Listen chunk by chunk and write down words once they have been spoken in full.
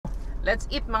Let's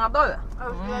eat mga tol. Oh,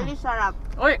 really sarap.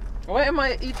 Wait, why am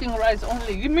I eating rice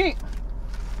only? Give me.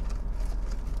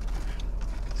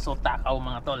 So takaw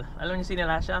mga tol. Alam niyo si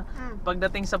Nilasha,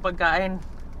 pagdating sa pagkain,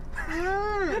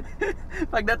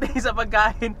 pagdating sa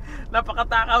pagkain,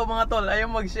 napakatakaw mga tol. Ayaw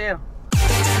mag-share.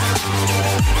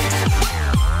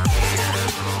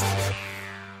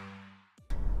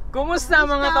 Kumusta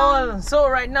mga tol?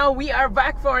 So right now we are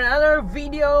back for another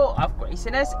video of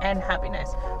craziness and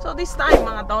happiness. So this time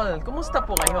mga tol, kumusta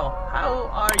po kayo? How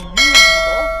are you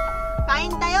people?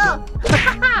 Kain tayo!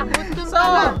 So,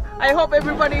 I hope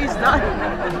everybody is done.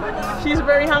 She's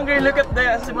very hungry. Look at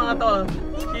this mga tol.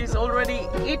 She's already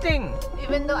eating.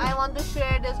 Even though I want to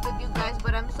share this with you guys,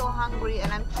 but I'm so hungry and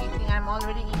I'm cheating. I'm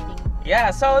already eating.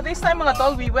 Yeah, so this time mga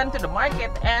tol, we went to the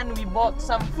market and we bought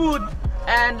some food.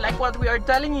 And like what we are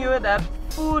telling you, that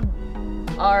food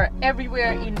are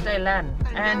everywhere in Thailand,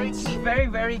 and it's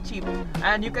very cheap,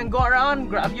 and you can go around,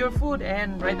 grab your food,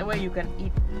 and right away you can eat.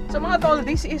 So mga tol,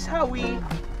 this is how we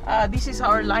this is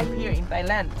our life here in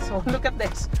Thailand. So look at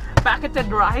this packeted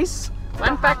rice.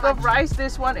 One pack of rice,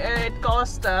 this one it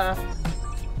cost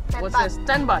what's this,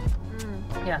 10 baht.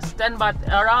 Yes, 10 baht,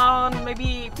 around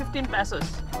maybe 15 pesos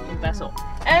in peso.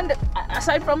 And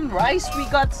aside from rice, we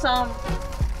got some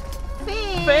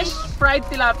fish, fried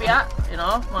tilapia, you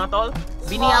know, mga tol.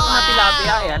 Biniyak na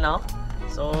tilapia, yan, no?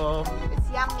 So, it's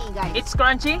yummy, guys. It's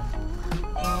crunchy.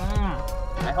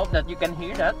 I hope that you can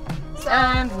hear that. So,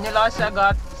 and Nilasha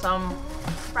got some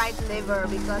fried liver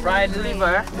because fried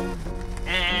liver.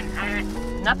 And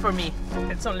not for me.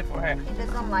 It's only for her. She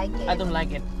doesn't like it. I don't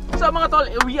like it. So, mga tol,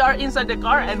 we are inside the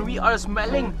car and we are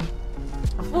smelling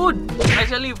food,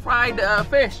 especially fried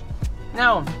fish.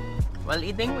 Now, while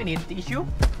eating, we need tissue.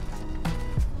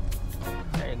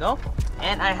 There you go.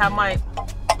 And I have my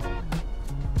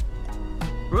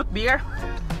root beer.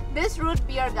 This root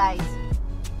beer, guys,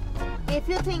 if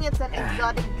you think it's an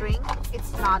exotic drink,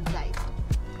 it's not, guys.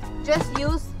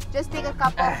 Just take a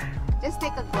cup of, just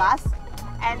take a glass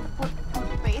and put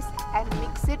toothpaste and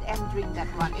mix it and drink that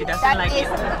one. She doesn't like it.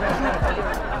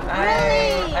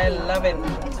 Really? I love it.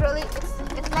 It's really,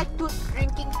 it's like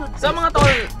drinking toothpaste. So mga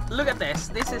tol, look at this.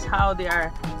 This is how they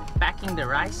are packing the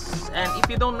rice. And if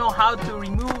you don't know how to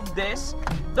remove this,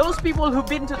 those people who've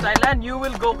been to Thailand, you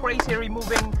will go crazy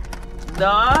removing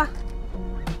the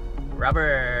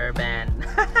rubber band.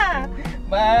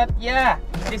 But yeah,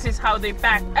 this is how they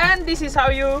pack, and this is how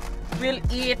you will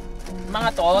eat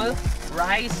mga tol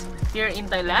rice here in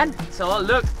Thailand. So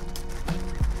look,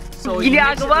 so you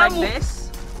mix it like this,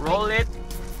 roll it,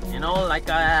 you know, like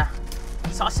a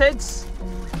sausage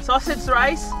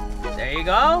rice. There you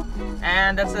go.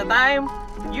 And that's the time.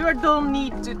 You don't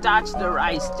need to touch the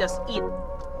rice, just eat.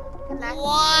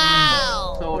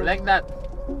 Wow! So like that.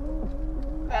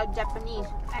 Well, Japanese,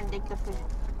 and take the fish.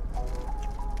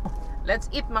 Let's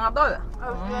eat mga tol.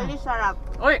 Oh, really sarap.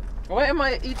 Wait, why am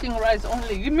I eating rice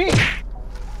only? Give me.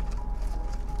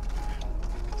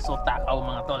 So takaw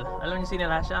mga tol. Alam niyo si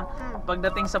Nilasha,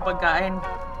 pagdating sa pagkain,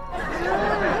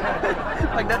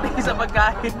 pagdating sa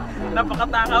pagkain,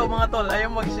 napakatakaw mga tol.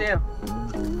 Ayaw mag-share.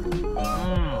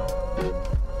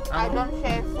 I don't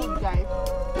share food, guys.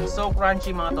 So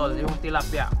crunchy mga tol, yung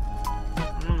tilapia.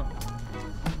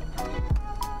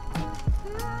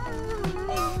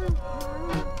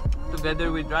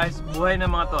 Together with rice, buhay na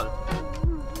mga tol.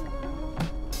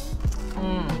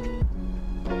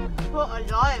 So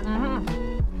alive.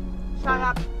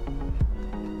 Sarap.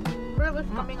 Where was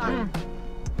coming on?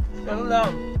 Ganun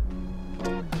lang.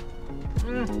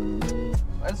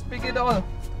 I'll speak it all.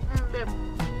 Babe.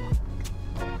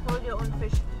 Hold your own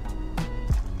fish.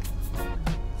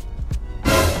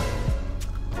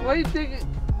 Why you take it?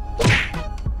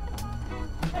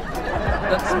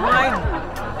 That's mine.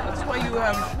 That's why you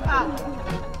have.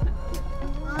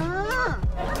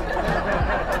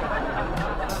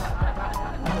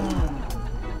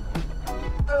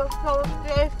 Oh, so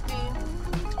tasty.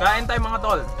 Kain tayo mga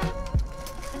tol.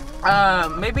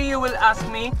 Maybe you will ask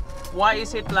me, why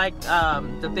is it like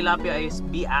the tilapia is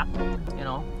biak? You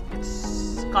know,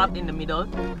 it's cut in the middle,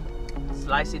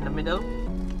 sliced in the middle.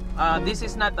 This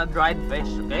is not a dried fish,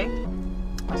 okay?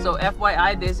 So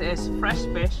FYI, this is fresh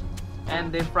fish,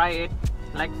 and they fry it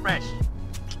like fresh.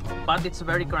 But it's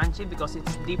very crunchy because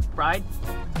it's deep fried,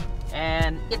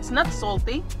 and it's not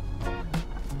salty.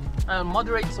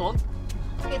 Moderate salt.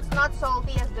 It's not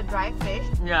salty as the dry fish.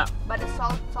 Yeah. But it's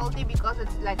salty because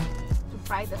it's like to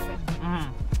fry the fish.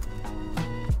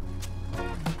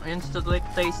 Instantly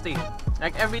tasty.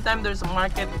 Like every time there's a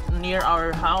market near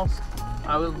our house,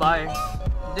 I will buy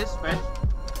this fish.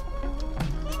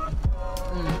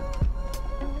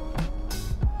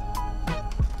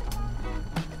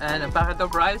 and a packet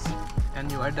of rice,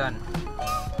 and you are done.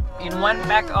 In one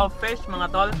pack of fish,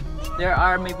 mga tol, there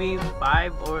are maybe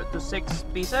 5 or to 6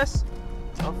 pieces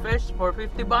of fish for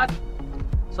 50 baht.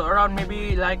 So around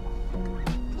maybe like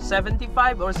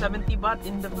 75 or 70 baht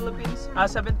in the Philippines.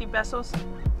 70 pesos.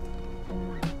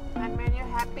 And when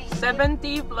you're happy,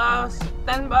 70 plus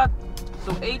 10 baht,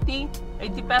 so 80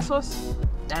 pesos,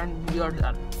 and you're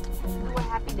done. do a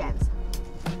happy dance.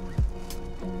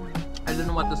 I don't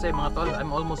know what to say, mga tol.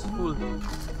 I'm almost full.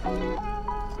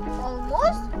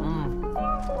 Almost?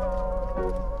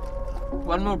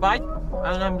 One more bite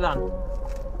and I'm done.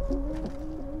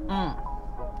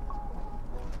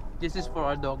 This is for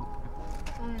our dog.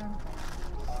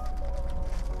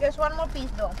 Just one more piece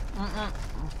though.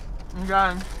 I'm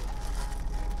done.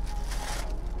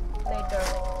 Later.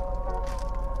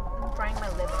 I'm trying my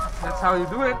liver. That's how you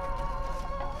do it.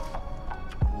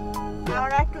 I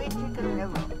would like to eat chicken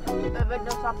liver. Even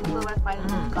though some people might find it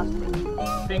disgusting.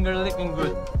 Finger licking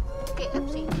good.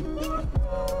 KFC.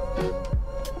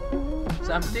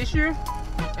 Some tissue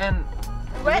and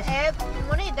Wait, I'm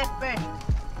gonna eat that first.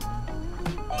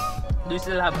 do you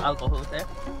still have alcohol there?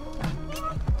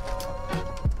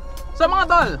 So mga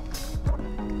tol,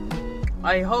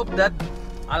 I hope that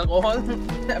alcohol,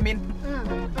 I mean,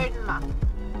 Pwede na.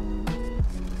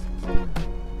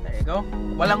 there you go.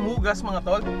 Walang hugas mga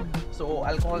tol. So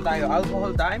alcohol tayo,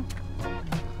 alcohol time.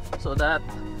 So that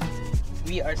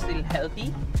we are still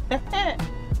healthy.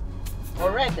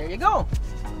 Alright, there you go.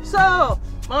 So,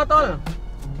 mga tol,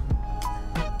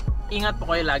 ingat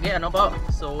po kayo lagi, ano po?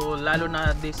 So, lalo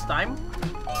na this time,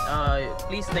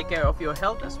 please take care of your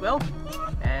health as well.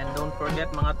 And don't forget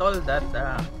mga tol that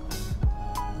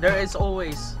there is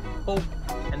always hope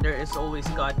and there is always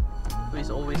God who is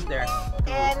always there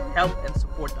to help and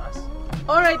support us.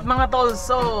 Alright mga tol,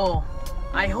 so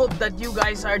I hope that you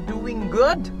guys are doing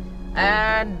good.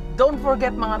 And don't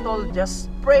forget mga tol, just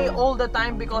pray all the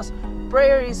time because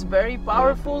prayer is very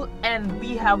powerful and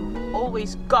we have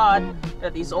always God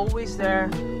that is always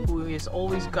there, who is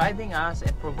always guiding us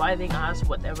and providing us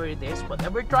whatever it is,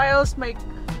 whatever trials may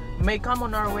come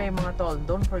on our way mga tol.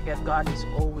 Don't forget God is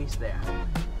always there.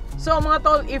 So mga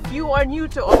tol, if you are new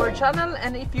to our channel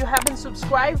and if you haven't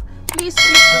subscribed, please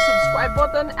click the subscribe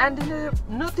button and the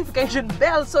notification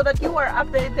bell so that you are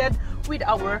updated with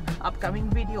our upcoming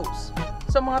videos.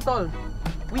 So mga tol,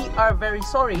 we are very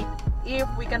sorry if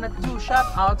we cannot do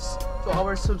shoutouts to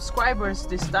our subscribers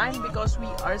this time because we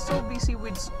are so busy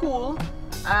with school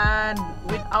and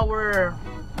with our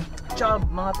job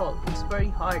mga tol. It's very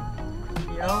hard,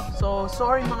 you know. So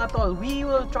sorry mga tol, we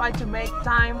will try to make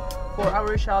time for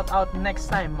our shoutout next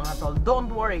time mga tol.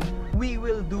 Don't worry, we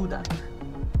will do that.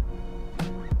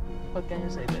 What can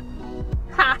you say then?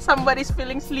 Ha! Somebody's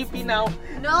feeling sleepy now.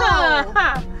 No!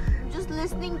 I'm just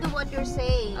listening to what you're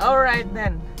saying. Alright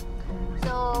then.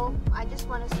 So, I just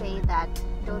want to say that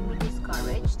don't be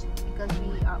discouraged because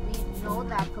we know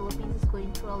that Philippines is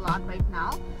going through a lot right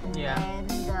now. Yeah.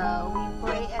 And we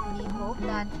pray and we hope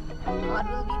that God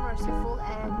will be merciful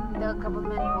and the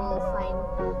government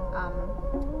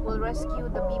will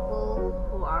rescue the people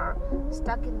who are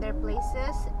stuck in their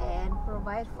places and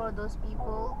provide for those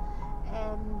people.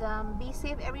 And be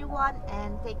safe everyone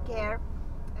and take care,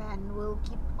 and we'll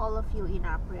keep all of you in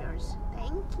our prayers.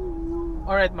 Thank you.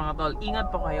 Alright mga tol, ingat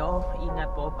po kayo.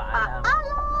 Ingat po. Paalam.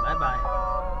 Bye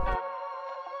bye.